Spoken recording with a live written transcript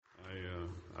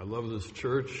I love this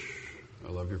church.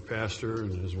 I love your pastor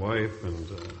and his wife, and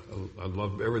I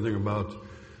love everything about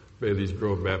Bailey's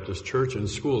Grove Baptist Church and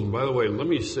schools. And by the way, let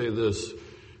me say this.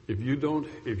 If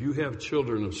you have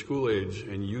children of school age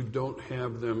and you don't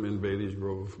have them in Bailey's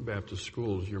Grove Baptist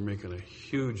schools, you're making a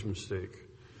huge mistake.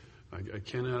 I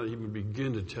cannot even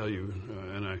begin to tell you.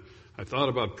 And I thought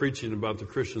about preaching about the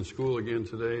Christian school again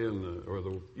today, or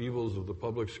the evils of the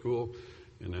public school,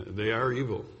 and they are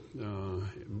evil.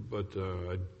 But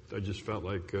I just felt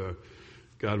like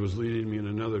God was leading me in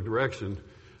another direction.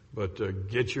 But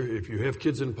if you have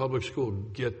kids in public school,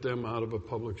 get them out of a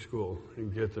public school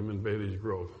and get them in Bailey's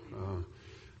Grove.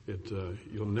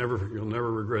 You'll never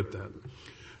regret that.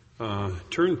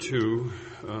 Turn to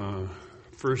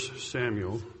 1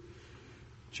 Samuel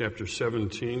chapter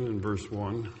 17 and verse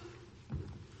 1.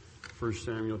 1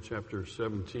 Samuel chapter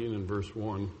 17 and verse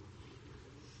 1.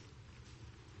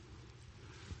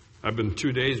 I've been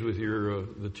 2 days with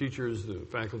the teachers, the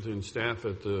faculty and staff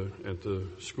at the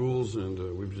schools,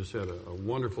 and we've just had a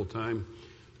wonderful time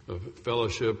of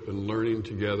fellowship and learning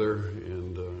together,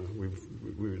 and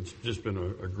it's just been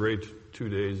a great 2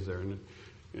 days there,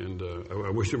 and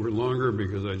I wish it were longer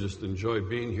because I just enjoy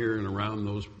being here and around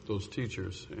those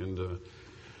teachers. And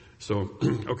so,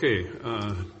 okay,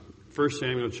 1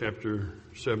 Samuel chapter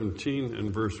 17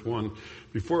 and verse 1.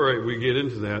 Before we get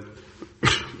into that,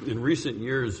 in recent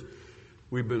years,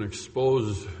 we've been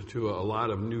exposed to a lot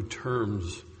of new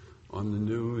terms on the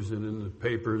news and in the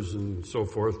papers and so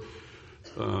forth.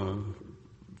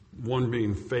 One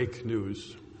being fake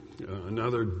news,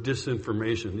 another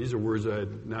disinformation. These are words I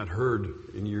had not heard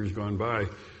in years gone by.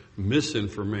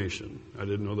 Misinformation. I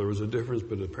didn't know there was a difference,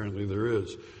 but apparently there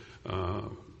is.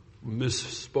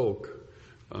 Misspoke.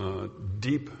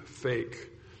 Deep fake.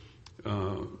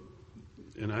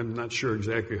 And I'm not sure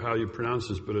exactly how you pronounce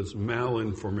this, but it's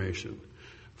malinformation,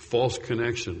 false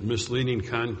connection, misleading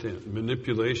content,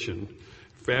 manipulation,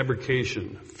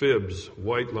 fabrication, fibs,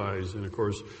 white lies, and of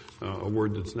course, a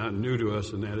word that's not new to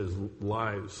us, and that is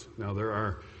lies. Now, there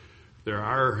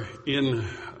are in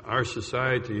our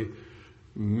society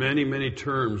many, many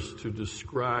terms to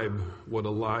describe what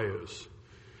a lie is.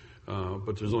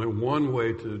 But there's only one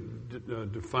way to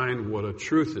define what a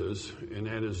truth is, and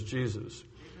that is Jesus.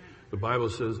 The Bible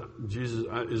says Jesus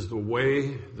is the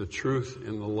way, the truth,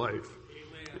 and the life.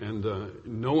 Amen. And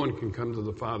no one can come to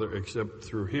the Father except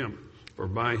through Him or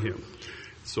by Him.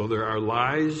 So there are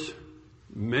lies,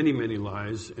 many, many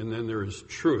lies, and then there is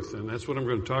truth. And that's what I'm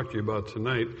going to talk to you about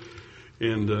tonight.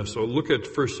 And so look at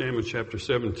 1 Samuel chapter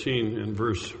 17 and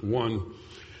verse 1.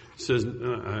 It says,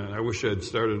 I wish I had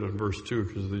started on verse 2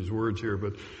 because of these words here.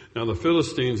 But now the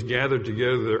Philistines gathered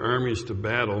together their armies to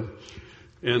battle.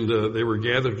 And they were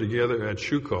gathered together at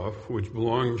Shukoth, which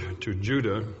belonged to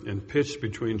Judah, and pitched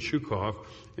between Shukoth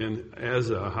and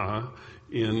Azahah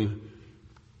in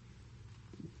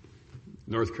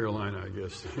North Carolina, I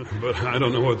guess. But I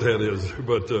don't know what that is.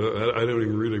 But I don't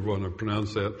even really want to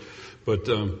pronounce that. But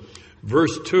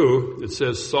verse 2, it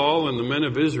says, Saul and the men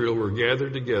of Israel were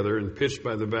gathered together and pitched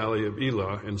by the valley of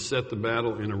Elah and set the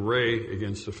battle in array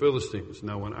against the Philistines.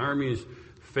 Now, when armies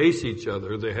face each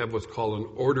other, they have what's called an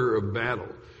order of battle.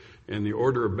 And the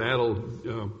order of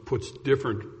battle puts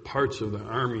different parts of the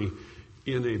army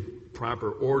in a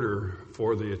proper order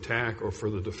for the attack or for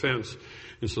the defense.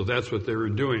 And so that's what they were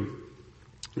doing.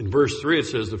 In verse 3 it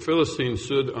says, the Philistines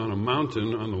stood on a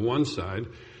mountain on the one side,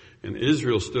 and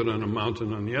Israel stood on a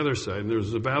mountain on the other side, and there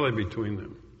was a valley between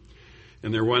them.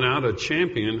 And there went out a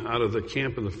champion out of the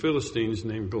camp of the Philistines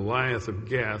named Goliath of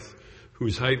Gath,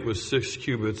 whose height was 6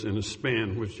 cubits and a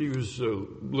span, which he was a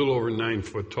little over 9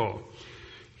 foot tall.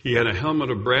 He had a helmet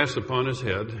of brass upon his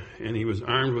head, and he was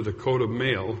armed with a coat of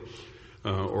mail,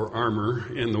 or armor,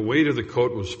 and the weight of the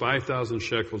coat was 5,000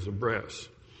 shekels of brass.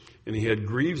 And he had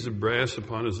greaves of brass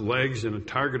upon his legs and a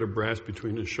target of brass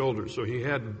between his shoulders. So he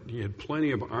had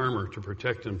plenty of armor to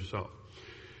protect himself.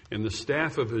 And the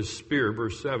staff of his spear,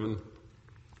 verse 7,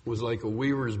 was like a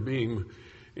weaver's beam,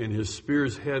 and his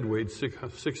spear's head weighed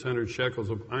 600 shekels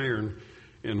of iron,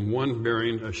 and one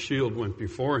bearing a shield went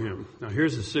before him. Now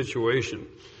here's the situation.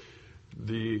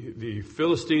 The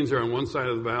Philistines are on one side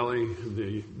of the valley,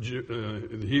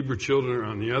 the Hebrew children are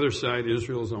on the other side,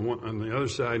 Israel's on the other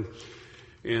side,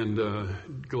 and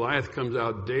Goliath comes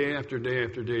out day after day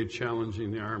after day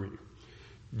challenging the army.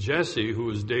 Jesse, who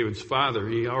was David's father,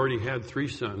 he already had 3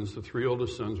 sons. The 3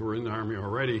 oldest sons were in the army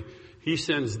already. He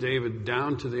sends David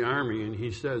down to the army, and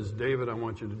he says, David, I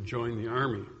want you to join the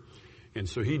army. And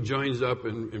so he joins up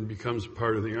and becomes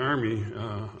part of the army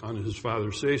on his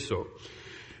father's say-so.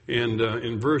 And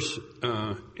in verse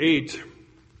 8,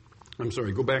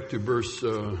 go back to verse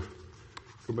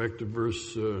Go back to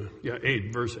verse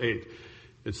 8.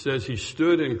 It says, he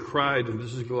stood and cried, and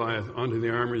this is Goliath, unto the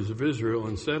armies of Israel,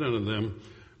 and said unto them,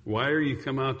 why are ye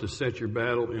come out to set your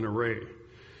battle in array?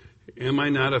 Am I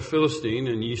not a Philistine,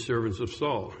 and ye servants of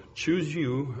Saul? Choose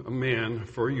you a man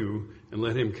for you, and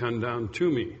let him come down to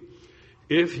me.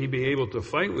 If he be able to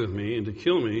fight with me and to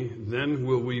kill me, then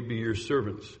will we be your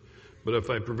servants. But if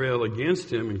I prevail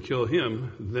against him and kill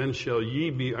him, then shall ye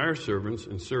be our servants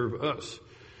and serve us.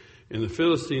 And the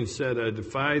Philistines said, I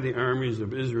defy the armies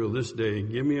of Israel this day.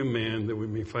 Give me a man that we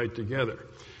may fight together.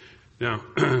 Now,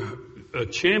 a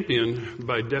champion,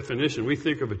 by definition, we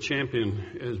think of a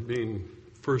champion as being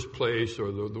first place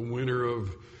or the winner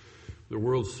of the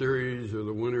World Series or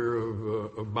the winner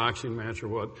of a boxing match or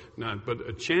whatnot. But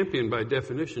a champion, by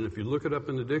definition, if you look it up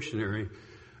in the dictionary,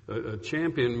 a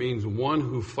champion means one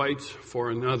who fights for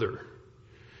another.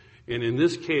 And in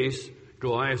this case,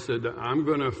 Goliath said, I'm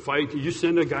going to fight. You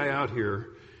send a guy out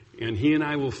here, and he and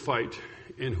I will fight.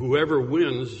 And whoever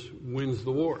wins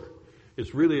the war.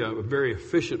 It's really a very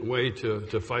efficient way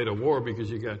to fight a war, because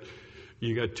you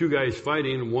got two guys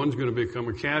fighting, and one's going to become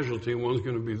a casualty, and one's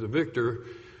going to be the victor.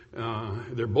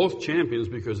 They're both champions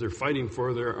because they're fighting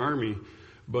for their army,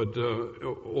 but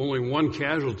only one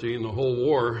casualty in the whole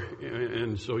war,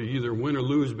 and so you either win or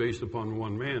lose based upon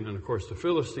one man. And of course, the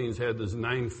Philistines had this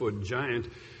 9-foot giant,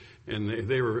 and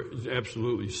they were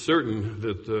absolutely certain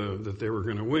that they were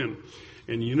going to win.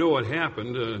 And you know what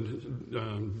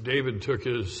happened? David took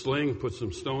his sling, put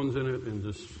some stones in it, and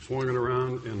just swung it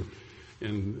around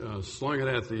and slung it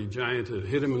at the giant. It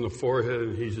hit him in the forehead,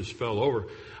 and he just fell over.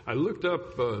 I looked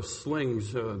up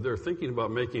slings. They're thinking about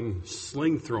making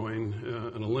sling throwing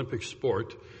an Olympic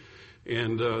sport.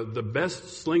 And the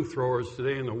best sling throwers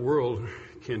today in the world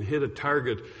can hit a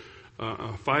target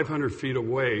 500 feet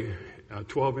away, a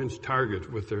 12-inch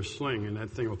target with their sling, and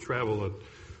that thing will travel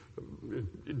an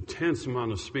intense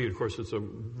amount of speed. Of course, it's a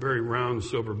very round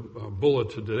silver bullet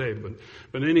today.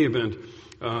 But in any event,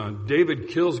 David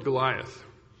kills Goliath.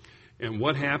 And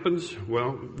what happens?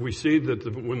 Well, we see that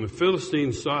when the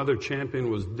Philistines saw their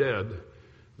champion was dead,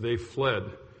 they fled.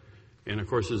 And of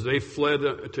course, as they fled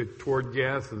toward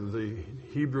Gath, the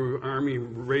Hebrew army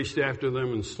raced after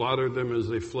them and slaughtered them as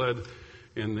they fled.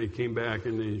 And they came back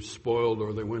and they spoiled,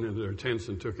 or they went into their tents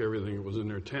and took everything that was in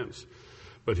their tents.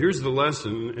 But here's the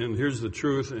lesson, and here's the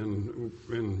truth,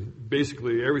 and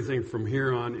basically everything from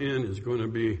here on in is going to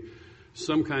be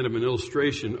some kind of an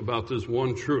illustration about this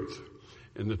one truth.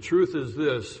 And the truth is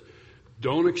this: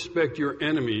 don't expect your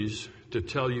enemies to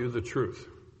tell you the truth.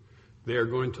 They are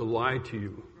going to lie to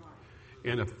you.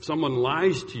 And if someone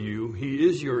lies to you, he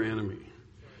is your enemy.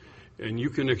 And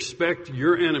you can expect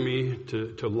your enemy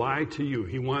to lie to you.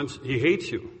 He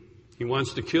hates you. He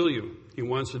wants to kill you. He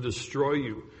wants to destroy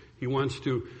you. He wants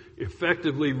to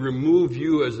effectively remove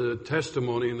you as a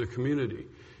testimony in the community.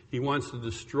 He wants to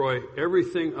destroy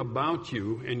everything about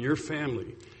you and your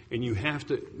family. And you have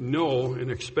to know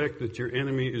and expect that your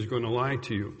enemy is going to lie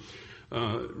to you.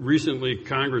 Recently,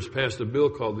 Congress passed a bill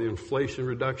called the Inflation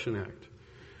Reduction Act.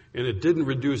 And it didn't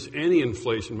reduce any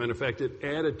inflation. Matter of fact, it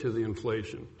added to the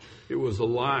inflation. It was a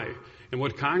lie. And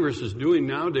what Congress is doing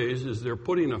nowadays is they're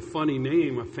putting a funny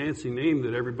name, a fancy name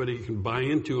that everybody can buy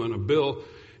into on a bill.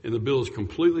 And the bill is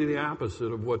completely the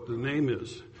opposite of what the name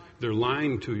is. They're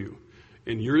lying to you.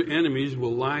 And your enemies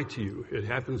will lie to you. It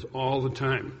happens all the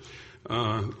time.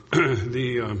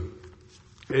 The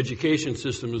education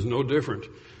system is no different.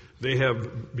 They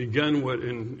have begun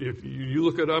and if you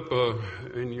look it up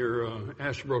in your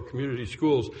Asheboro Community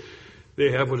Schools,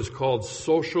 they have what is called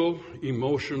social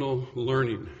emotional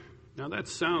learning. Now that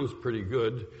sounds pretty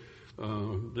good.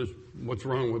 What's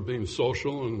wrong with being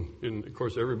social? And of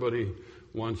course everybody's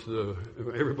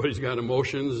got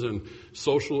emotions and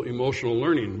social emotional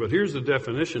learning. But here's the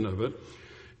definition of it.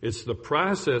 It's the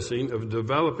processing of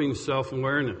developing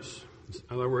self-awareness.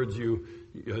 In other words,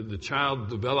 the child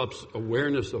develops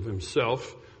awareness of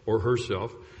himself or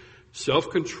herself,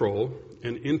 self-control,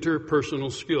 and interpersonal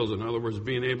skills. In other words,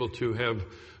 being able to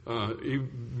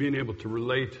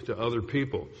relate to other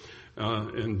people.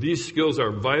 And these skills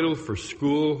are vital for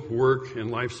school, work,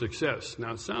 and life success.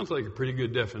 Now, it sounds like a pretty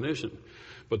good definition,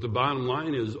 but the bottom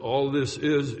line is all this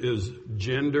is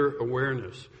gender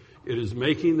awareness. It is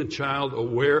making the child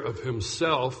aware of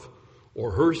himself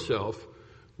or herself,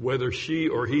 whether she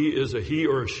or he is a he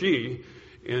or a she,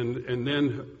 and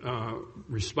then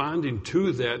responding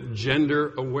to that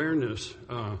gender awareness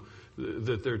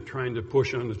that they're trying to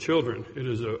push on the children. It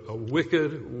is a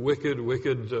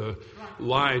wicked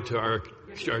lie to our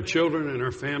children and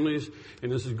our families,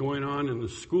 and this is going on in the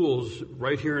schools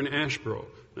right here in Asheboro.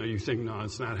 Now you think, no,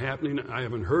 it's not happening. I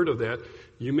haven't heard of that.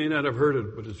 You may not have heard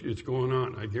it, but it's going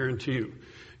on. I guarantee you.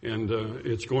 And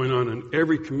it's going on in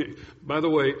every community. By the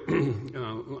way,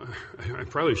 I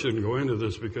probably shouldn't go into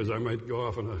this because I might go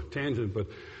off on a tangent,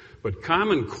 but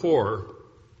Common Core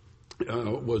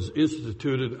was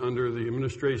instituted under the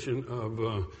administration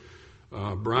of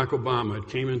Barack Obama. It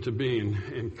came into being.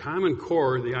 And Common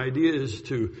Core, the idea is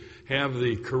to have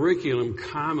the curriculum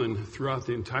common throughout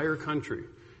the entire country.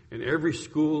 And every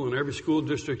school and every school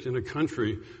district in the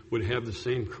country would have the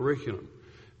same curriculum.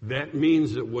 That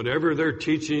means that whatever they're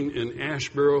teaching in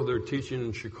Asheboro, they're teaching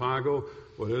in Chicago,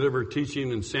 whatever they're teaching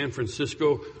in San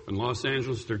Francisco and Los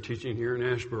Angeles, they're teaching here in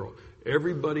Asheboro.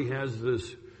 Everybody has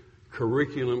this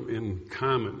curriculum in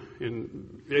common.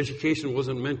 And education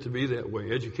wasn't meant to be that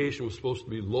way. Education was supposed to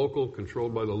be local,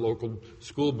 controlled by the local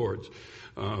school boards.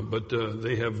 But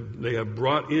they have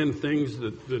brought in things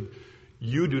that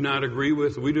you do not agree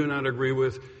with, we do not agree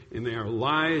with, and they are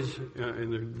lies,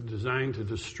 and they're designed to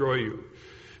destroy you.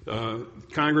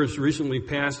 Congress recently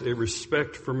passed a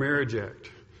Respect for Marriage Act.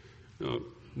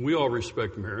 We all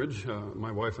respect marriage.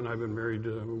 My wife and I have been married,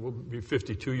 we'll be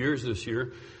 52 years this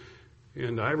year,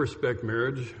 and I respect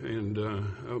marriage.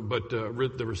 But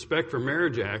the Respect for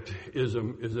Marriage Act is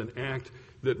an act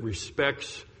that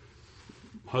respects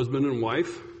husband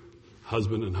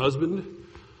and husband,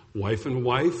 wife and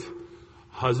wife,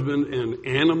 husband and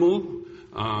animal,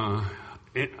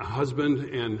 husband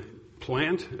and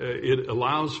plant. It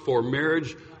allows for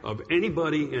marriage of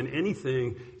anybody and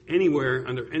anything, anywhere,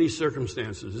 under any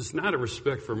circumstances. It's not a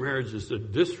respect for marriage. It's a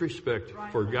disrespect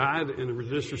for God and a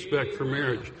disrespect for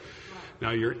marriage.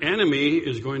 Now, your enemy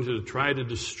is going to try to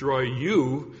destroy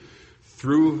you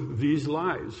through these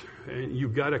lies, and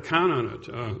you've got to count on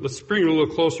it. Let's bring it a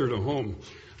little closer to home.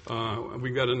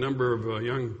 We've got a number of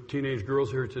young teenage girls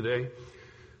here today.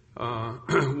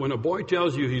 When a boy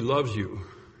tells you he loves you,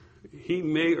 he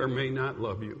may or may not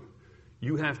love you.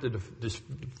 You have to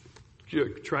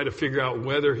try to figure out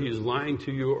whether he's lying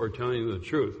to you or telling you the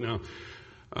truth. Now,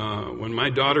 when my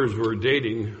daughters were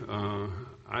dating,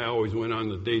 I always went on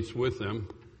the dates with them,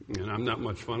 and I'm not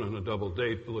much fun on a double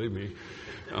date, believe me.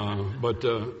 But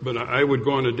I would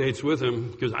go on the dates with him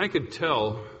because I could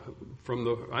tell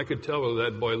whether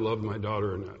that boy loved my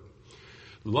daughter or not.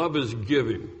 Love is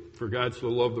giving. For God so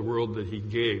loved the world that he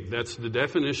gave. That's the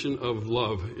definition of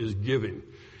love, is giving.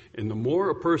 And the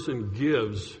more a person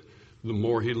gives, the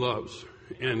more he loves.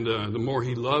 And the more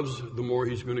he loves, the more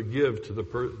he's going to give to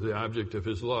the object of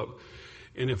his love.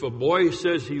 And if a boy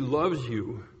says he loves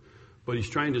you, but he's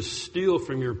trying to steal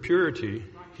from your purity,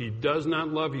 he does not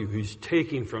love you. He's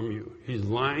taking from you. He's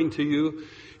lying to you.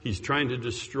 He's trying to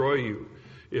destroy you.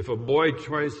 If a boy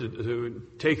tries to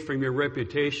take from your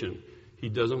reputation, he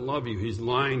doesn't love you. He's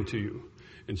lying to you.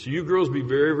 And so you girls be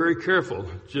very, very careful.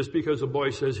 Just because a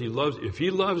boy says he loves you, if he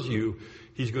loves you,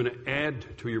 he's going to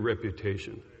add to your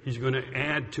reputation. He's going to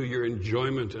add to your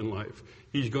enjoyment in life.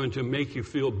 He's going to make you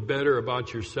feel better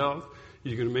about yourself.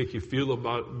 He's going to make you feel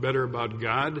better about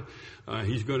God.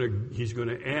 He's going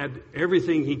to add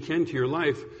everything he can to your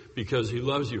life because he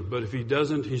loves you. But if he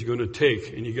doesn't, he's going to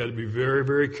take. And you got to be very,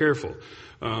 very careful.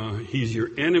 He's your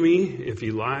enemy if he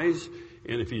lies.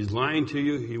 And if he's lying to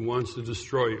you, he wants to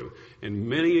destroy you. And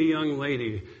many a young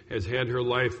lady has had her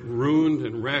life ruined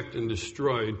and wrecked and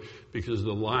destroyed because of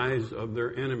the lies of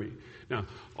their enemy. Now,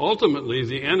 ultimately,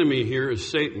 the enemy here is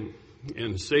Satan.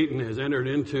 And Satan has entered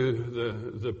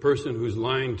into the person who's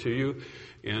lying to you.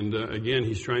 And again,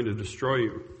 he's trying to destroy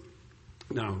you.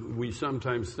 Now, we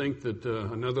sometimes think that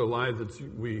another lie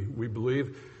that we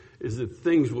believe is that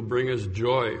things will bring us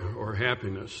joy or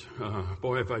happiness.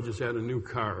 Boy, if I just had a new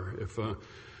car,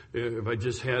 if I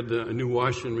just had a new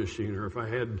washing machine, or if I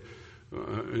had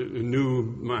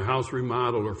my house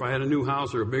remodeled, or if I had a new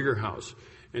house or a bigger house.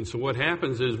 And so what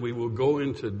happens is we will go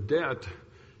into debt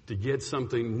to get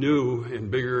something new and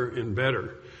bigger and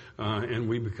better. And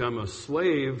we become a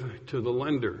slave to the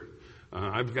lender.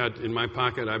 I've got in my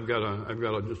pocket, I've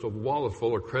got just a wallet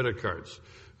full of credit cards.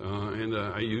 And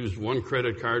I use one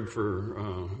credit card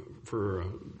for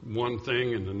one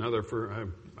thing and another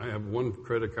I have one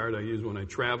credit card I use when I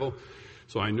travel.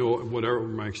 So I know whatever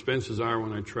my expenses are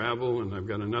when I travel, and I've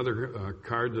got another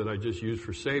card that I just use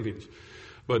for savings.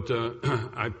 But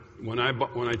when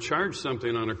I charge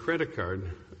something on a credit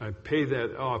card, I pay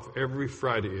that off every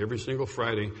single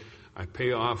Friday. I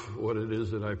pay off what it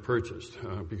is that I purchased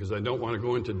because I don't want to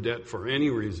go into debt for any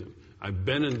reason. I've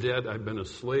been in debt. I've been a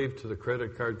slave to the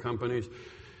credit card companies.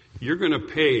 You're going to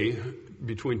pay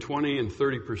between 20 and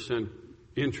 30%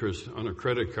 interest on a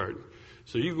credit card.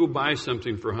 So you go buy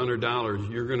something for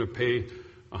 $100, you're going to pay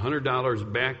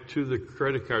 $100 back to the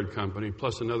credit card company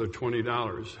plus another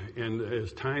 $20. And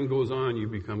as time goes on, you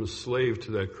become a slave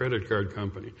to that credit card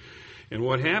company. And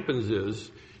what happens is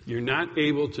you're not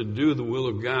able to do the will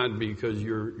of God because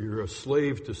you're a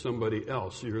slave to somebody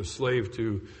else. You're a slave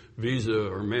to Visa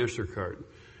or MasterCard.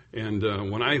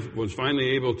 And when I was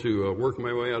finally able to work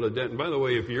my way out of debt, and by the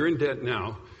way, if you're in debt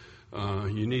now,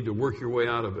 you need to work your way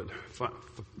out of it.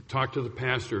 Talk to the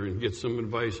pastor and get some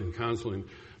advice and counseling.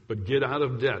 But get out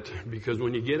of debt, because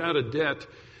when you get out of debt,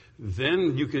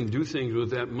 then you can do things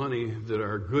with that money that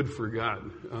are good for God.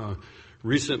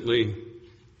 Recently,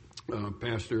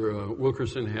 Pastor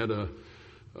Wilkerson had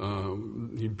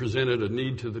he presented a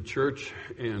need to the church,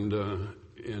 and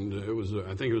it was,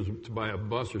 I think it was to buy a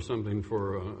bus or something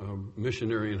for a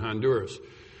missionary in Honduras.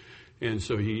 And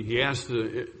so he asked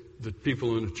the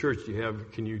people in the church,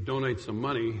 can you donate some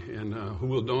money, and who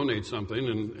will donate something?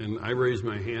 And I raised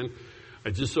my hand.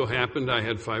 It just so happened I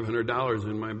had $500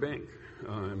 in my bank,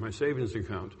 in my savings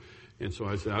account. And so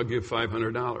I said, I'll give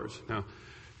 $500. Now,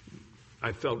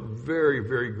 I felt very,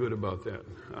 very good about that.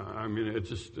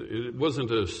 It wasn't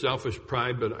a selfish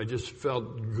pride, but I just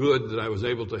felt good that I was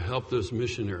able to help this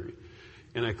missionary.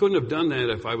 And I couldn't have done that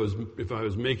if I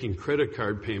was making credit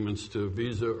card payments to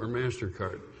Visa or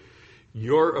MasterCard.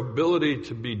 Your ability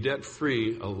to be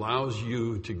debt-free allows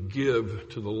you to give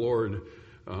to the Lord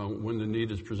when the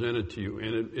need is presented to you.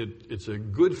 And it's a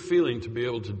good feeling to be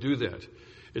able to do that.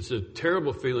 It's a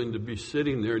terrible feeling to be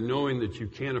sitting there knowing that you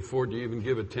can't afford to even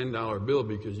give a $10 bill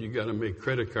because you got to make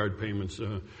credit card payments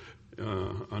on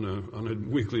a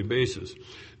weekly basis.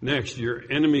 Next, your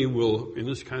enemy will, and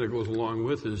this kind of goes along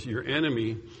with this, your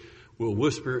enemy will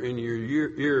whisper in your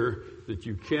ear that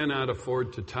you cannot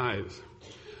afford to tithe.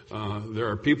 There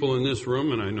are people in this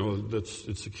room, and I know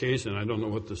it's the case, and I don't know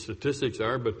what the statistics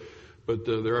are, but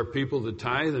there are people that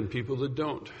tithe and people that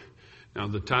don't. Now,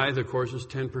 the tithe, of course, is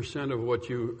 10% of what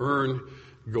you earn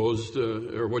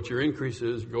or what your increase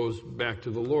is, goes back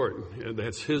to the Lord.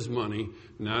 That's His money,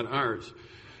 not ours.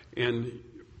 And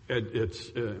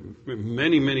it's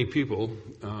many, many people,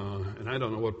 and I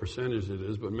don't know what percentage it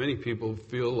is, but many people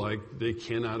feel like they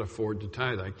cannot afford to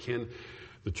tithe.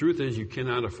 The truth is, you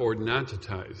cannot afford not to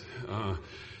tithe.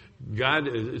 God,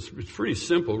 it's pretty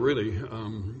simple, really.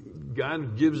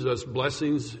 God gives us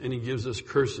blessings and He gives us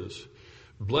curses.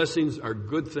 Blessings are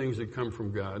good things that come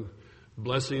from God.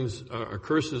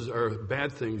 Curses are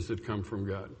bad things that come from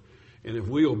God. And if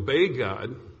we obey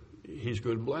God, He's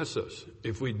going to bless us.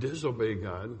 If we disobey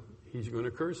God, He's going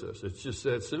to curse us. It's just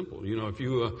that simple. You know, if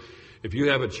you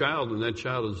have a child and that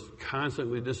child is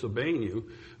constantly disobeying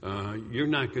you, you're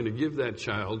not going to give that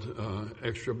child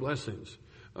extra blessings.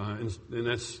 And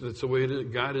that's the way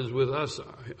God is with us.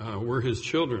 We're His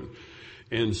children.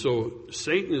 And so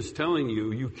Satan is telling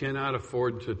you cannot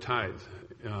afford to tithe.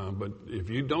 But if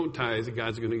you don't tithe,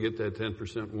 God's going to get that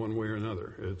 10% one way or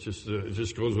another. It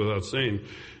just goes without saying.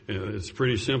 It's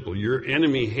pretty simple. Your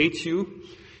enemy hates you.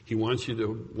 He wants you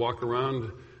to walk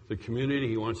around the community.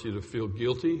 He wants you to feel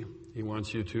guilty. He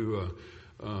wants you to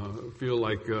feel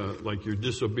like you're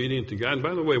disobedient to God. And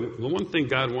by the way, the one thing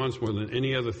God wants more than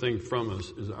any other thing from us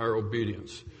is our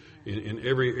obedience in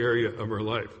every area of our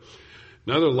life.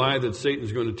 Another lie that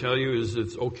Satan's going to tell you is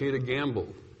it's okay to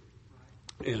gamble.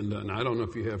 And I don't know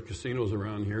if you have casinos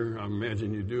around here. I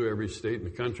imagine you do. Every state in the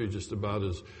country just about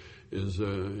is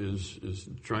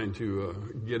trying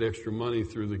to get extra money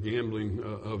through the gambling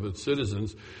of its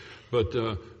citizens. But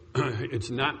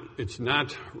it's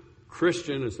not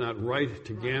Christian. It's not right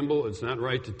to gamble. It's not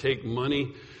right to take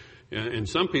money. And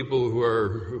some people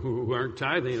who aren't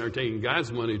tithing are taking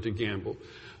God's money to gamble.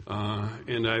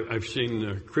 And I've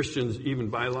seen Christians even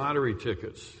buy lottery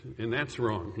tickets, and that's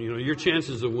wrong. You know, your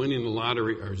chances of winning the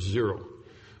lottery are zero.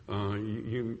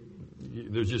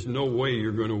 There's just no way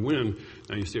you're going to win.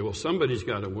 Now you say, well, somebody's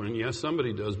got to win. Yes,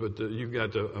 somebody does, but you've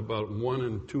got about 1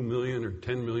 in 2 million or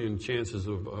 10 million chances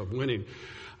of winning.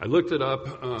 I looked it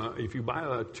up. If you buy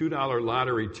a $2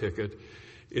 lottery ticket,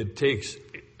 it takes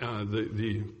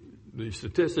the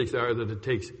statistics are that it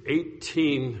takes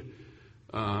 18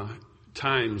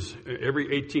 times,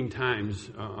 every 18 times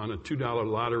on a $2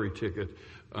 lottery ticket,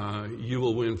 you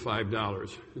will win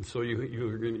 $5. And so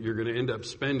you're going to end up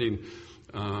spending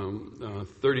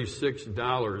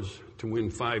 $36 to win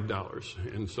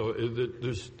 $5. And so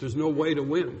there's no way to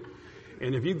win.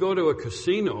 And if you go to a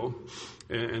casino,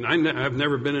 and I've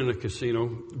never been in a casino,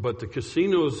 but the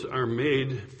casinos are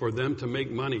made for them to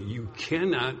make money. You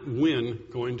cannot win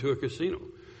going to a casino.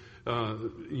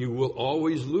 You will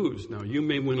always lose. Now, you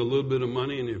may win a little bit of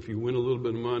money, and if you win a little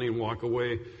bit of money and walk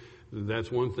away,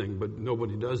 that's one thing, but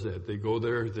nobody does that. They go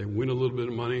there, they win a little bit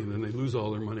of money, and then they lose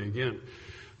all their money again.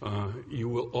 you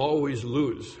will always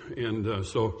lose. And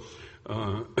so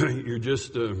you're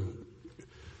just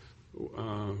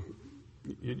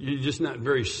not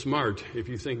very smart if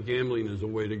you think gambling is a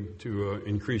way to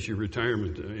increase your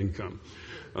retirement income.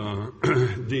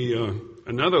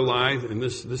 Another lie, and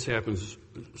this happens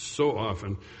so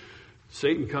often.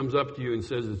 Satan comes up to you and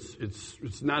says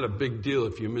it's not a big deal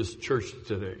if you miss church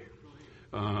today.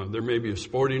 There may be a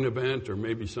sporting event, or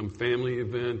maybe some family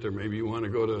event, or maybe you want to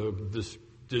go to this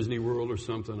Disney World or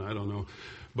something. I don't know,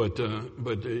 but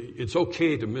it's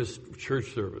okay to miss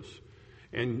church service,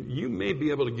 and you may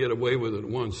be able to get away with it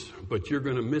once, but you're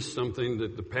going to miss something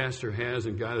that the pastor has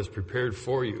and God has prepared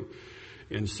for you,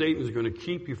 and Satan's going to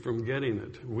keep you from getting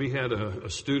it. We had a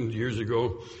student years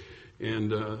ago.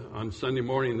 And on Sunday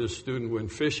morning, this student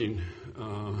went fishing.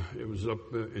 It was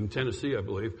up in Tennessee, I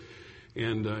believe.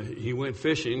 And he went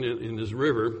fishing in this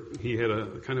river. He had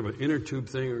a kind of an inner tube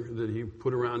thing that he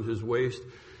put around his waist.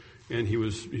 And he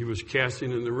was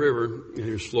casting in the river, and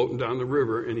he was floating down the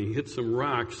river, and he hit some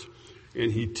rocks,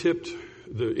 and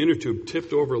the inner tube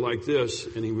tipped over like this,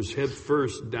 and he was head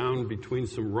first down between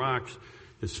some rocks,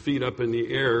 his feet up in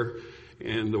the air,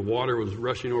 and the water was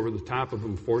rushing over the top of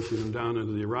him, forcing him down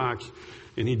into the rocks.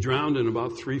 And he drowned in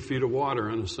about 3 feet of water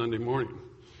on a Sunday morning.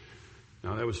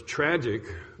 Now, that was tragic,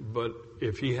 but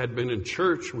if he had been in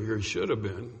church where he should have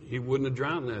been, he wouldn't have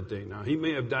drowned that day. Now, he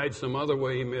may have died some other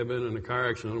way. He may have been in a car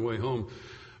accident on the way home.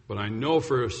 But I know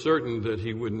for certain that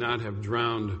he would not have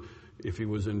drowned if he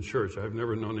was in church. I've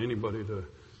never known anybody to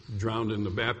drowned in the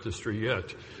baptistry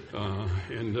yet.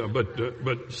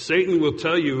 But Satan will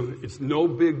tell you it's no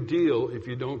big deal if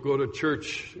you don't go to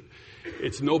church.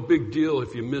 It's no big deal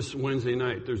if you miss Wednesday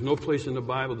night. There's no place in the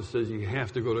Bible that says you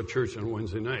have to go to church on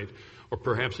Wednesday night, or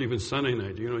perhaps even Sunday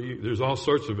night. There's all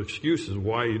sorts of excuses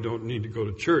why you don't need to go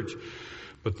to church.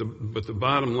 But the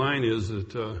bottom line is that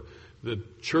the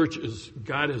church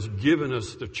God has given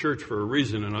us the church for a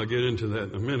reason, and I'll get into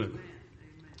that in a minute.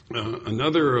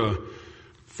 Another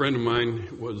friend of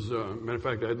mine was, matter of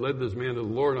fact, I'd led this man to the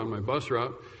Lord on my bus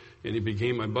route, and he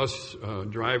became my bus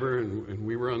driver, and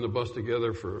we were on the bus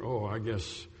together for,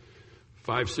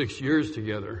 5-6 years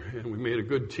together, and we made a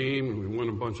good team, and we won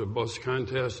a bunch of bus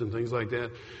contests and things like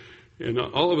that. And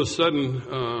all of a sudden,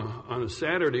 on a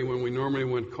Saturday when we normally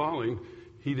went calling,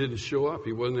 he didn't show up.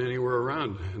 He wasn't anywhere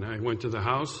around. And I went to the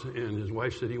house, and his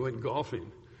wife said he went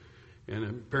golfing. And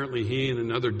apparently he and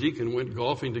another deacon went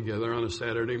golfing together on a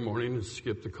Saturday morning and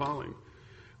skipped the calling.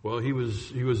 Well, he drove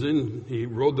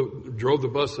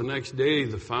the bus the next day.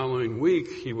 The following week,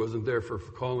 he wasn't there for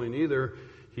calling either.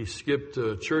 He skipped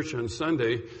church on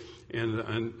Sunday,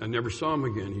 and I never saw him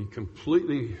again. He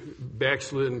completely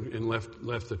backslid and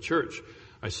left the church.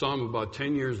 I saw him about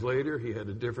 10 years later. He had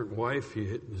a different wife.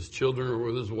 His children were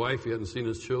with his wife. He hadn't seen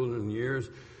his children in years.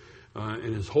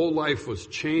 And his whole life was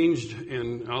changed,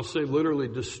 and I'll say literally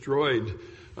destroyed,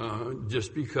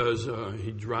 just because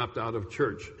he dropped out of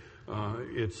church.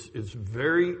 It's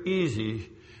very easy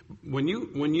when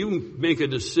you make a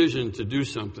decision to do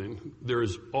something. There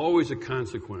is always a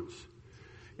consequence,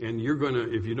 and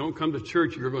if you don't come to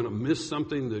church, you're going to miss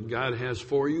something that God has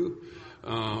for you,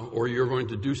 or you're going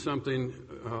to do something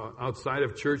outside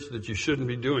of church that you shouldn't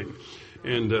be doing.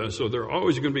 And so there are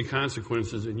always going to be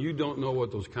consequences, and you don't know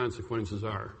what those consequences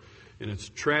are. And it's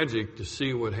tragic to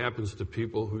see what happens to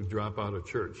people who drop out of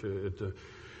church.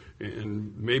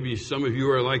 And maybe some of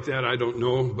you are like that, I don't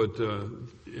know. But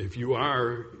if you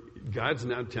are, God's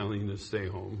not telling you to stay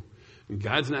home.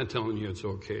 God's not telling you it's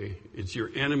okay. It's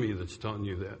your enemy that's telling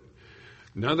you that.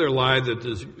 Another lie that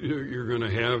you're going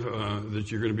to have, that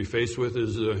you're going to be faced with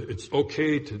is it's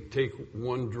okay to take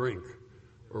one drink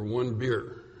or one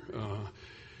beer.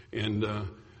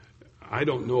 I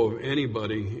don't know of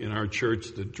anybody in our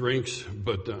church that drinks,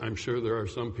 but I'm sure there are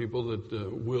some people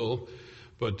that will.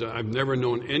 But I've never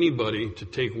known anybody to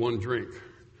take one drink.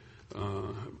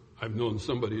 I've known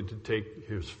somebody to take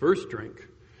his first drink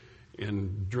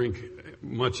and drink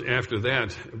much after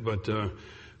that. But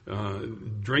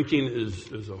drinking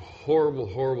is a horrible,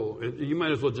 horrible. You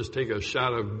might as well just take a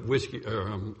shot of whiskey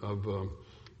of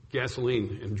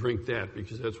gasoline and drink that,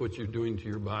 because that's what you're doing to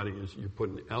your body. Is you're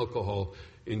putting alcohol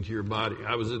into your body.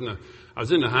 I was in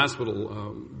the hospital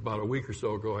about a week or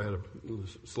so ago. I had a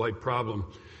slight problem,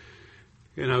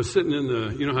 and I was sitting in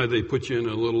you know how they put you in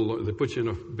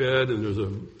a bed, and there's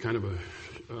a kind of a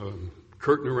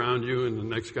curtain around you, and the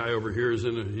next guy over here he's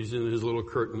in his little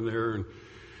curtain there,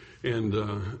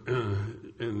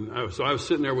 so I was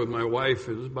sitting there with my wife.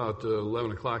 It was about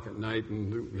 11 o'clock at night,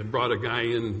 and they brought a guy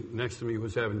in next to me who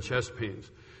was having chest pains.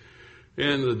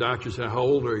 And the doctor said, "How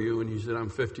old are you?" And he said, "I'm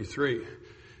 53.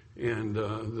 And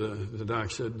the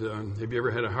doc said, have you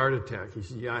ever had a heart attack? He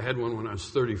said, yeah, I had one when I was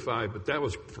 35, but that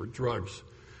was for drugs.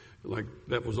 Like,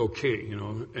 that was okay, you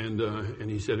know. And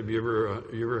he said, have you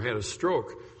ever had a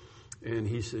stroke? And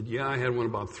he said, yeah, I had one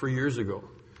about 3 years ago.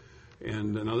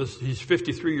 And now he's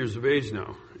 53 years of age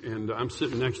now. And I'm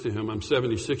sitting next to him. I'm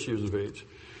 76 years of age.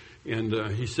 And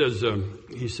he says,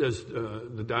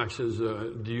 the doc says,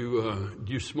 do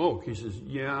you smoke? He says,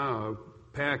 yeah, a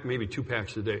pack, maybe 2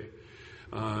 packs a day.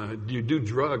 Do you do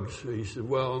drugs? He said,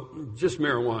 well, just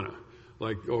marijuana.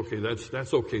 Like, okay,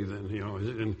 that's okay then, you know.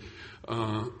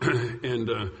 And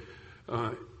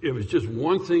it was just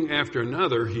one thing after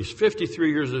another. He's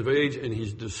 53 years of age, and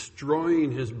he's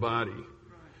destroying his body.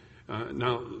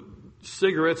 Now,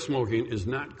 cigarette smoking is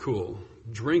not cool.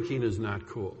 Drinking is not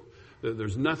cool.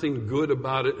 There's nothing good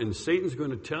about it, and Satan's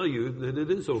going to tell you that it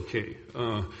is okay.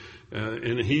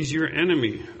 And he's your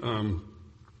enemy.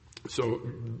 So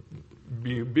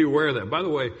be aware of that. By the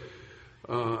way,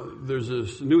 there's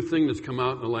this new thing that's come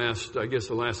out in the last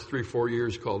 3-4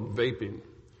 years called vaping.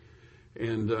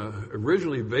 And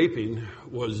originally vaping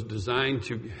was designed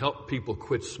to help people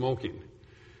quit smoking.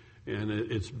 And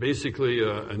it's basically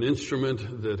an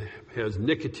instrument that has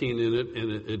nicotine in it,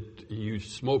 and you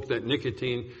smoke that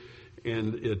nicotine,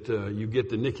 and you get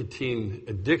the nicotine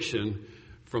addiction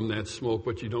from that smoke,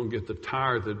 but you don't get the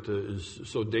tar that is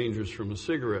so dangerous from a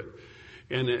cigarette.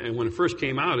 And when it first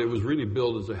came out, it was really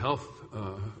billed as a health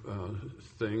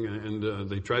thing, and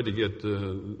they tried to get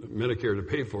Medicare to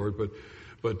pay for it.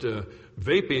 But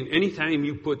vaping, anytime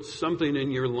you put something in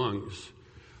your lungs,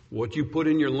 what you put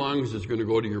in your lungs is going to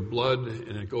go to your blood,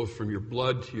 and it goes from your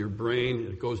blood to your brain, and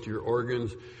it goes to your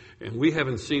organs. And we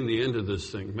haven't seen the end of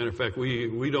this thing. Matter of fact,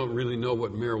 we don't really know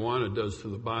what marijuana does to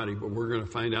the body, but we're going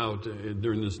to find out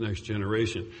during this next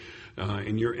generation.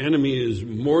 And your enemy is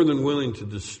more than willing to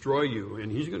destroy you.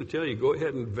 And he's going to tell you, go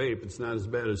ahead and vape. It's not as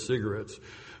bad as cigarettes.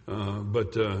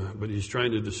 But he's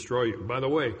trying to destroy you. By the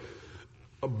way,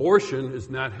 abortion is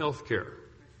not health care.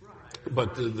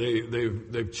 But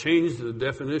they've changed the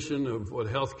definition of what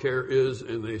health care is,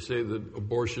 and they say that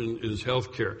abortion is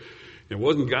health care. It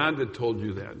wasn't God that told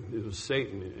you that. It was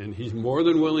Satan. And he's more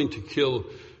than willing to kill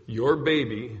your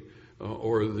baby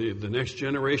or the next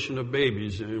generation of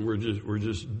babies. And we're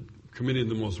just committing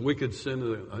the most wicked sin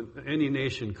that any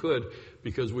nation could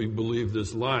because we believe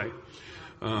this lie.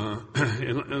 And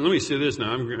let me say this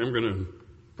now. I'm going to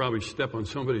probably step on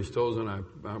somebody's toes, and I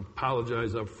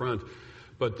apologize up front.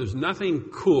 But there's nothing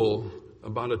cool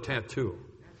about a tattoo.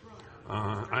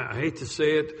 I hate to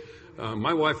say it.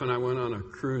 My wife and I went on a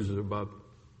cruise about,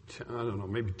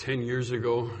 maybe 10 years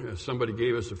ago. Somebody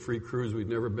gave us a free cruise. We'd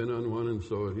never been on one, and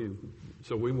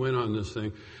so we went on this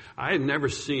thing. I had never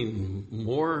seen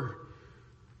more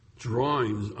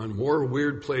drawings on more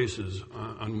weird places,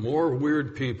 on more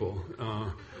weird people.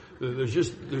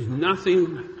 There's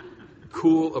nothing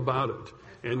cool about it.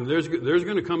 And there's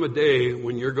going to come a day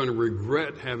when you're going to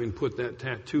regret having put that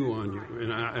tattoo on you.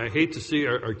 And I hate to see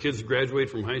our kids graduate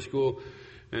from high school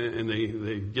and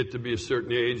they get to be a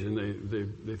certain age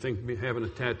and they think having a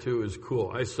tattoo is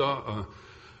cool. I saw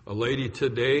a lady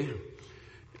today,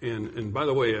 and by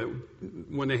the way,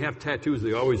 when they have tattoos,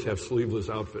 they always have sleeveless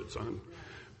outfits on.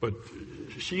 But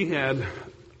she had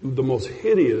the most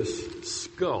hideous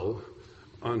skull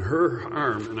on her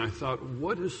arm, and I thought,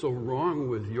 what is so wrong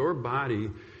with your body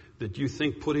that you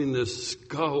think putting this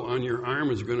skull on your arm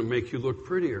is going to make you look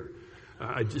prettier?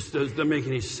 It just doesn't make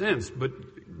any sense. But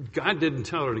God didn't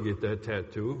tell her to get that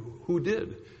tattoo. Who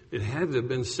did? It had to have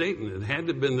been Satan. It had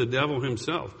to have been the devil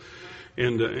himself.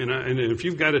 And if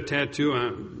you've got a tattoo,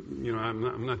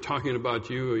 I'm not talking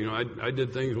about you. You know, I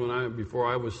did things before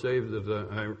I was saved that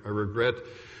I regret.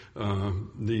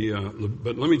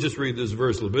 But let me just read this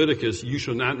verse. Leviticus, you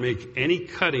shall not make any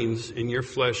cuttings in your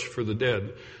flesh for the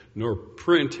dead, nor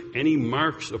print any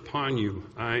marks upon you.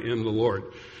 I am the Lord.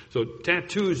 So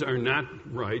tattoos are not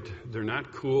right. They're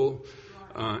not cool.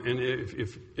 And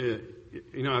if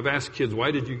I've asked kids,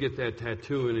 why did you get that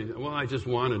tattoo? And I just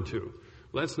wanted to.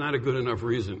 Well, that's not a good enough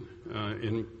reason.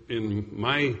 In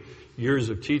my years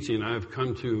of teaching, I've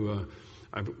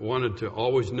wanted to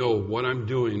always know what I'm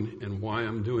doing and why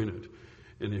I'm doing it.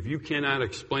 And if you cannot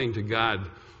explain to God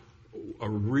a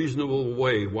reasonable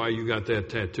way why you got that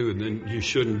tattoo, then you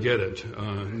shouldn't get it.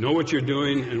 Know what you're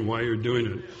doing and why you're doing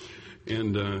it.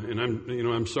 And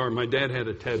I'm sorry. My dad had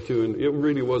a tattoo, and it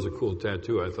really was a cool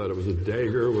tattoo. I thought it was a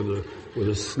dagger with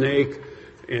a snake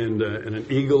and an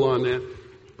eagle on that.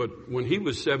 But when he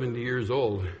was 70 years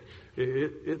old,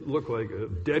 it looked like a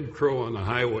dead crow on the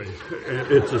highway.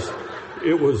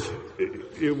 It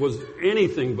it was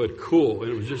anything but cool.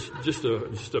 It was just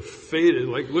a faded,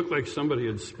 looked like somebody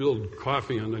had spilled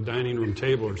coffee on the dining room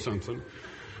table or something.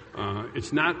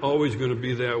 It's not always going to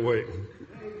be that way.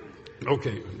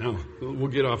 Okay, now we'll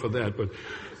get off of that. But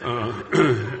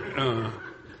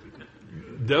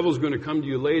devil's going to come to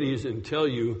you, ladies, and tell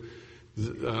you,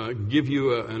 give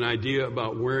you an idea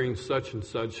about wearing such and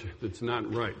such that's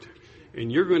not right. And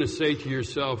you're going to say to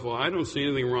yourself, well, I don't see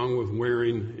anything wrong with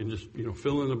wearing, and just,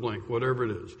 fill in the blank, whatever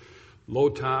it is. Low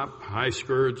top, high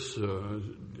skirts,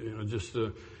 just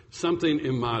something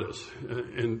immodest.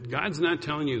 And God's not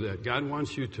telling you that. God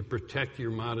wants you to protect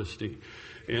your modesty.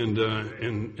 And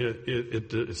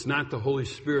it's not the Holy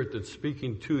Spirit that's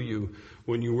speaking to you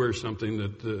when you wear something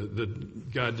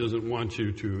that God doesn't want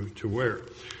you to wear.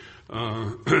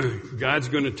 God's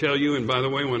going to tell you, and by the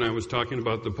way, when I was talking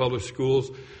about the public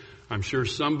schools, I'm sure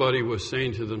somebody was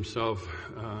saying to themselves,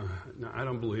 no, I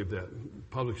don't believe that.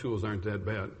 Public schools aren't that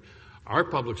bad. Our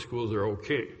public schools are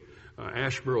okay.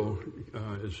 Asheboro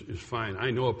is fine.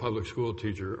 I know a public school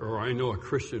teacher, or I know a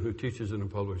Christian who teaches in a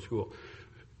public school.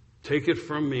 Take it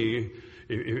from me,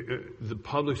 the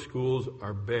public schools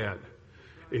are bad.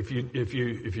 If you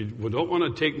don't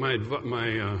want to take my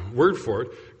word for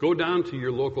it, go down to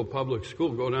your local public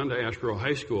school, go down to Asheboro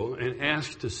High School, and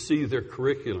ask to see their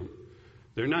curriculum.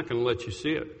 They're not going to let you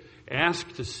see it.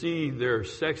 Ask to see their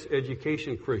sex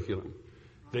education curriculum.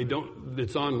 They don't.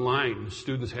 It's online.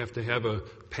 Students have to have a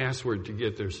password to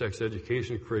get their sex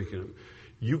education curriculum.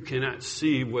 You cannot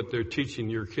see what they're teaching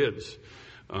your kids,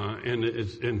 and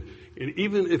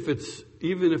even if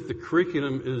the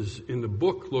curriculum is in the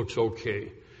book looks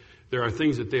okay, there are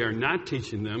things that they are not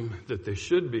teaching them that they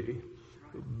should be,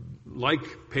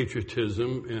 like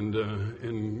patriotism and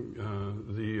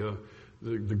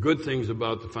the good things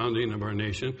about the founding of our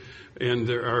nation, and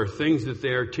there are things that they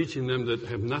are teaching them that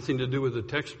have nothing to do with the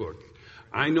textbook.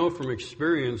 I know from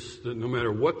experience that no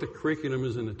matter what the curriculum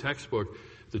is in the textbook,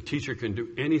 the teacher can do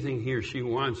anything he or she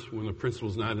wants when the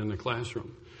principal's not in the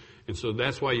classroom. And so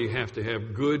that's why you have to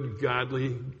have good,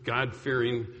 godly,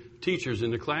 God-fearing teachers in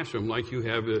the classroom like you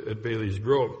have at Bailey's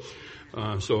Grove.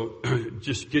 So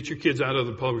just get your kids out of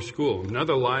the public school.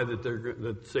 Another lie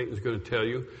that Satan's going to tell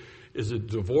you is that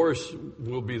divorce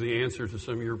will be the answer to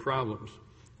some of your problems.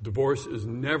 Divorce is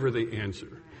never the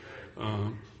answer.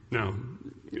 Now,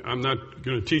 I'm not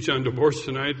going to teach on divorce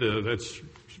tonight. That's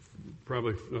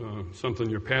probably something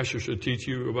your pastor should teach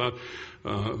you about.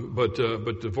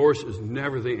 But divorce is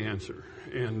never the answer.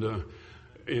 And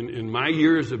in my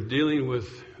years of dealing with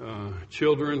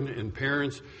children and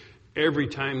parents, every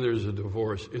time there's a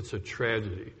divorce, it's a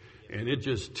tragedy. And it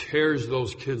just tears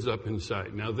those kids up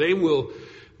inside. Now, they will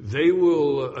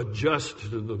adjust to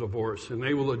the divorce, and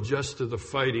they will adjust to the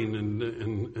fighting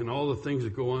and all the things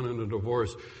that go on in a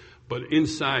divorce. But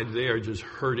inside, they are just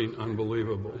hurting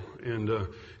unbelievable.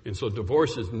 And so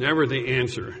divorce is never the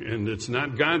answer. And it's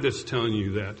not God that's telling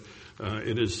you that.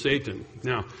 It is Satan.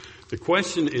 Now, the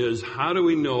question is, how do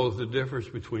we know the difference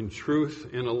between truth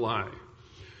and a lie?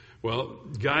 Well,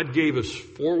 God gave us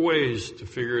 4 ways to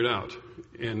figure it out.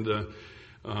 And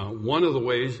one of the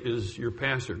ways is your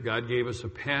pastor. God gave us a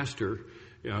pastor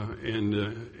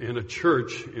and a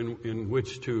church in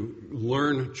which to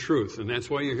learn truth. And that's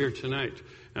why you're here tonight.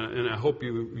 And I hope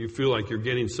you feel like you're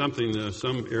getting something,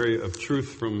 some area of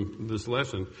truth from this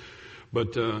lesson.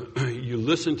 But you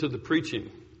listen to the preaching,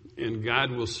 and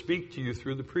God will speak to you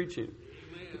through the preaching.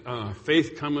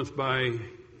 Faith cometh by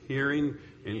hearing,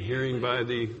 and hearing by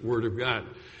the word of God.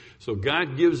 So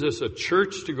God gives us a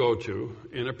church to go to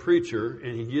and a preacher,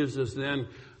 and He gives us then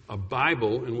a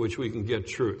Bible in which we can get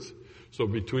truth. So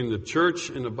between the church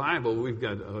and the Bible, we've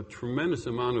got a tremendous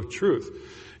amount of truth.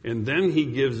 And then He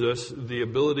gives us the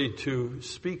ability to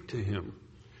speak to Him.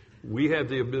 We have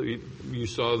the ability, you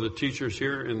saw the teachers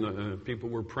here and the people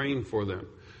were praying for them.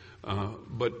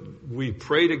 But we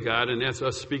pray to God, and that's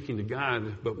us speaking to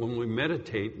God. But when we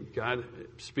meditate, God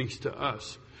speaks to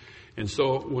us. And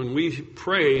so when we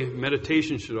pray,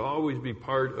 meditation should always be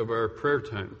part of our prayer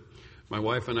time. My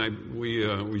wife and I,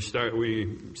 we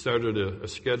started a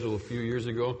schedule a few years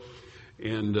ago,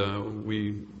 and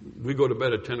we go to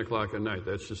bed at 10 o'clock at night.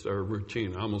 That's just our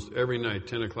routine. Almost every night,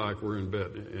 10 o'clock, we're in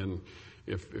bed. And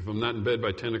if I'm not in bed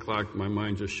by 10 o'clock, my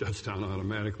mind just shuts down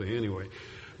automatically anyway.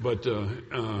 But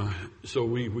so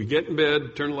we get in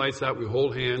bed, turn the lights out, we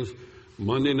hold hands.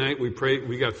 Monday night we pray.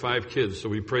 We got 5 kids, so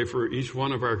we pray for each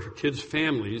one of our kids'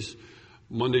 families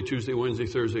Monday, Tuesday, Wednesday,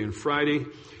 Thursday, and Friday,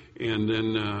 and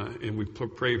then and we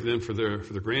pray then for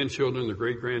the grandchildren, the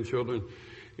great grandchildren,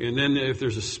 And then if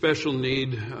there's a special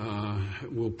need,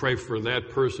 we'll pray for that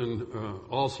person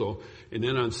also. And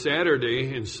then on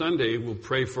Saturday and Sunday, we'll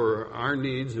pray for our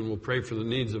needs, and we'll pray for the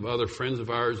needs of other friends of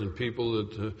ours and people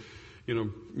that,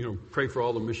 pray for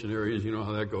all the missionaries. You know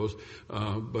how that goes.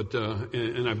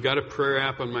 And I've got a prayer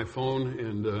app on my phone,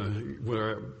 and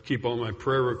where I keep all my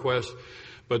prayer requests.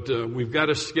 But we've got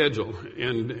a schedule,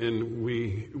 and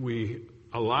we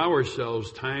allow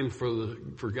ourselves time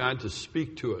for God to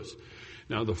speak to us.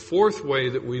 Now, the fourth way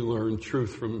that we learn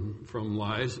truth from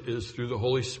lies is through the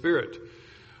Holy Spirit.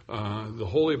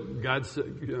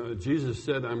 Jesus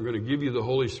said, "I'm going to give you the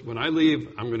Holy. When I leave,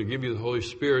 I'm going to give you the Holy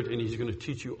Spirit, and He's going to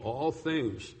teach you all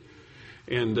things."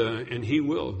 And He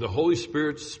will. The Holy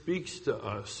Spirit speaks to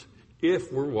us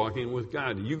if we're walking with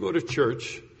God. You go to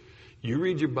church, you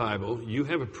read your Bible, you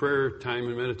have a prayer time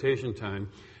and meditation time,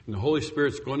 and the Holy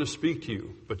Spirit's going to speak to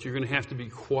you, but you're going to have to be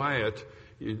quiet.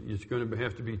 It's going to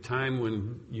have to be time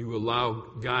when you allow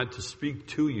God to speak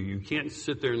to you. You can't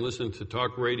sit there and listen to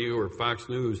talk radio or Fox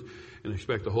News and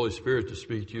expect the Holy Spirit to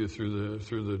speak to you through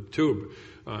the tube.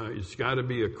 It's got to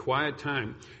be a quiet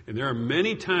time. And there are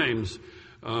many times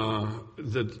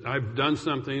that I've done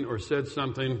something or said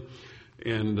something,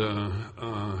 and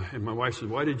my wife said,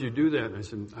 "Why did you do that?" And I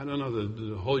said, "I don't know.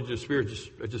 The Holy Spirit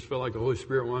I just felt like the Holy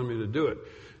Spirit wanted me to do it."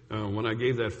 When I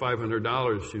gave that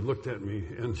 $500, she looked at me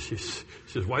and she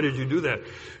says, "Why did you do that?"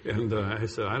 And I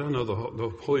said, "I don't know. The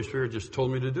Holy Spirit just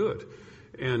told me to do it."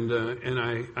 And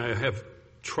I have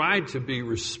tried to be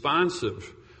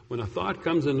responsive when a thought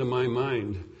comes into my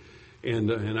mind,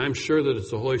 and I'm sure that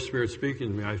it's the Holy Spirit speaking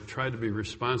to me. I've tried to be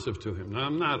responsive to Him. Now,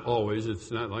 I'm not always.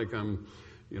 It's not like I'm,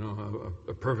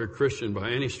 a perfect Christian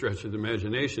by any stretch of the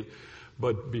imagination.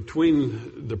 But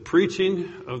between the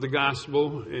preaching of the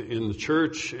gospel in the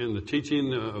church and the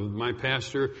teaching of my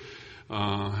pastor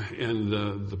and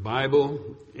the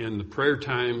Bible and the prayer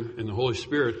time and the Holy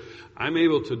Spirit, I'm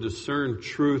able to discern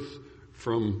truth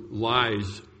from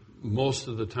lies most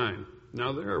of the time.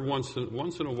 Now, there are once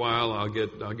in a while I'll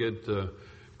get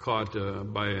caught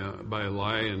by a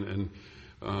lie, and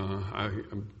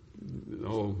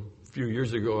a few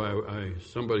years ago,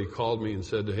 somebody called me and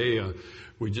said, "Hey,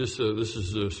 this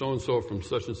is so-and-so from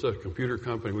such and such computer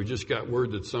company. We just got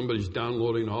word that somebody's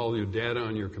downloading all your data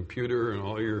on your computer and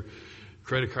all your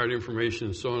credit card information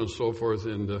and so on and so forth,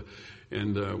 and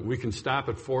we can stop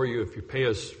it for you if you pay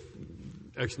us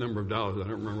X number of dollars." I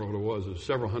don't remember what it was. It was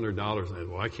several $100s. And I said,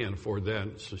 "Well, I can't afford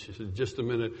that." So she said, "Just a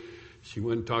minute." She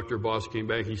went and talked to her boss, came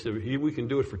back. He said, "We can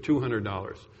do it for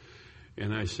 $200.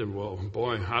 And I said, "Well,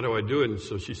 boy, how do I do it?" And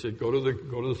so she said, "Go to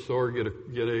the store, get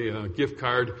a gift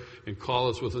card, and call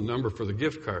us with a number for the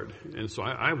gift card." And so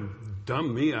I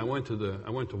dumb me. I went to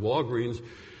Walgreens,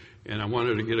 and I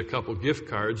wanted to get a couple gift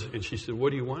cards. And she said,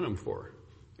 "What do you want them for?"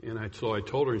 And so I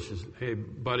told her. And she said, "Hey,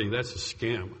 buddy, that's a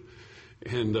scam."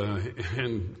 And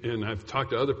I've talked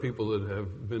to other people that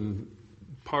have been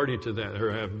party to that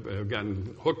or have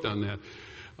gotten hooked on that.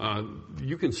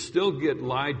 You can still get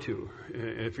lied to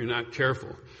if you're not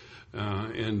careful.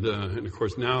 And of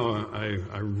course now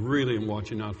I really am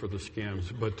watching out for the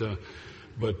scams.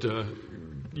 But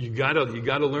you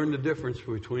gotta learn the difference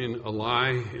between a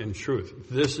lie and truth.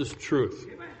 This is truth.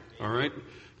 All right?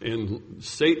 And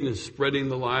Satan is spreading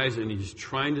the lies, and he's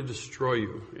trying to destroy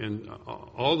you. And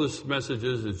all this message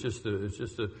is just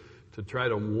to try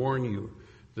to warn you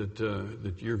that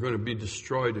you're going to be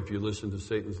destroyed if you listen to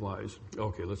Satan's lies.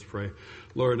 Okay, let's pray.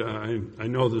 Lord, I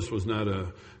know this was not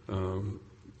a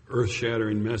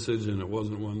earth-shattering message, and it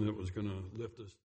wasn't one that was going to lift us.